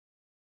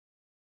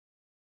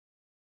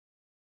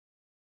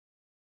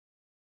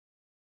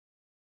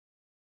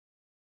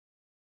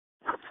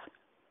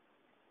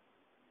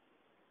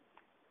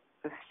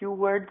A few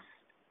words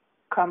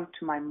come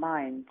to my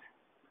mind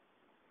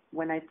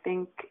when I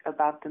think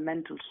about the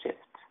mental shift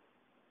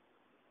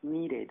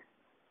needed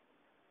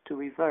to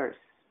reverse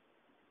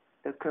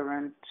the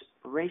current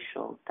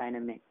racial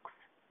dynamics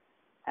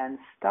and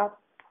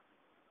stop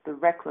the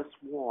reckless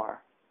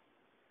war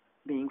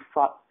being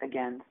fought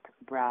against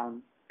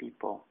brown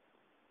people.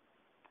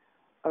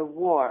 A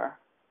war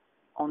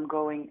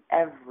ongoing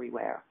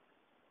everywhere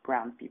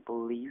brown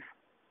people live,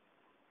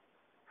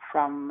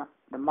 from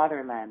the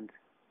motherland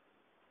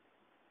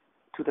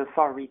to the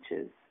far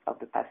reaches of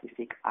the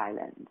Pacific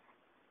Islands.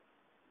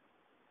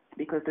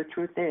 Because the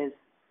truth is,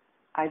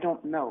 I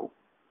don't know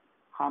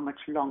how much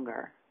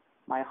longer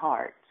my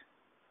heart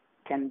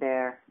can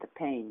bear the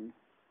pain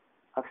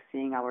of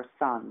seeing our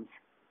sons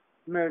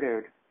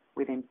murdered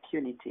with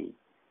impunity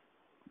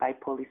by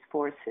police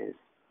forces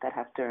that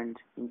have turned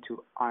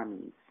into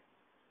armies.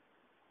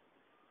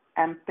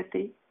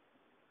 Empathy,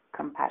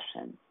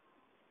 compassion,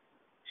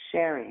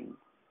 sharing,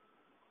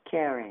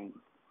 caring,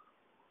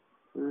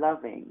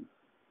 loving,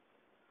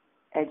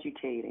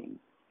 educating,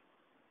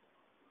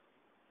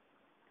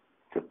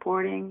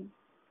 supporting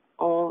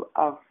all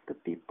of the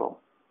people,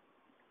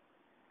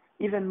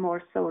 even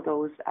more so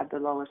those at the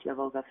lowest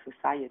levels of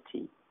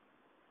society,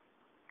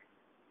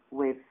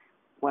 with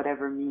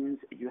whatever means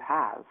you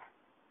have,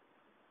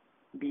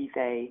 be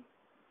they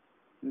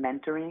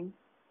mentoring,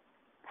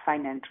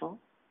 financial,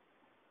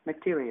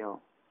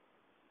 material,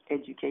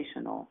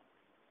 educational,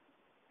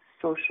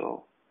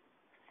 social,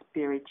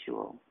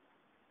 spiritual.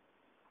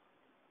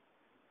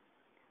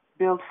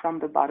 Build from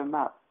the bottom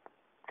up.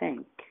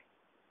 Think.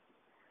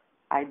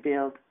 I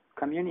build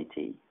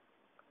community,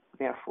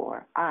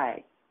 therefore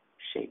I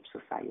shape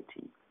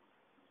society.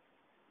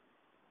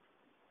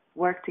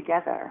 Work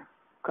together,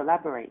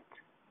 collaborate,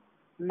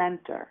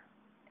 mentor,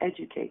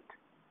 educate,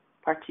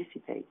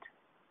 participate.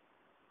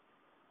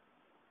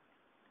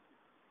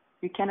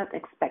 You cannot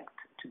expect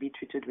to be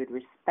treated with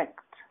respect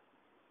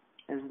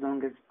as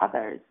long as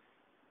others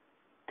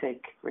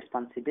take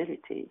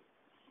responsibility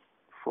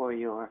for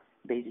your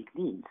basic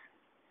needs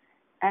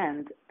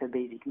and the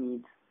basic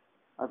needs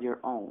of your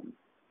own.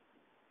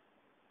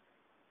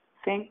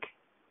 Think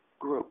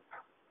group,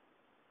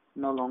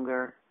 no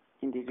longer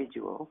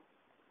individual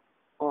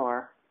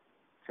or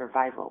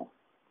survival.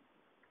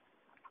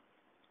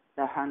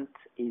 The hunt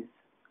is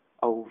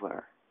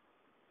over.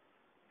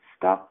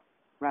 Stop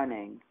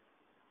running.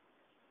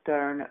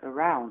 Turn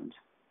around.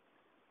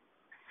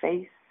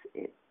 Face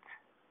it.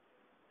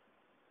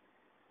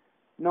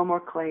 No more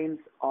claims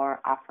or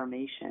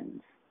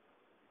affirmations.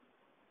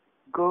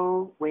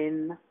 Go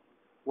win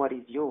what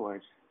is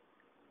yours.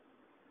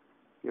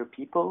 Your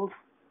peoples,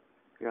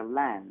 your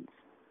lands,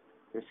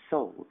 your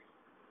souls.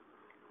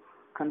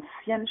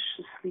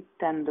 Conscientiously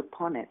tend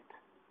upon it.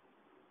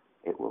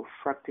 It will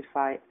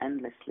fructify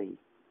endlessly,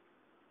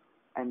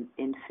 an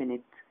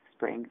infinite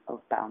spring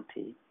of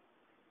bounty.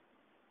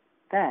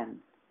 Then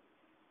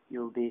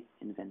you'll be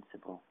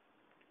invincible.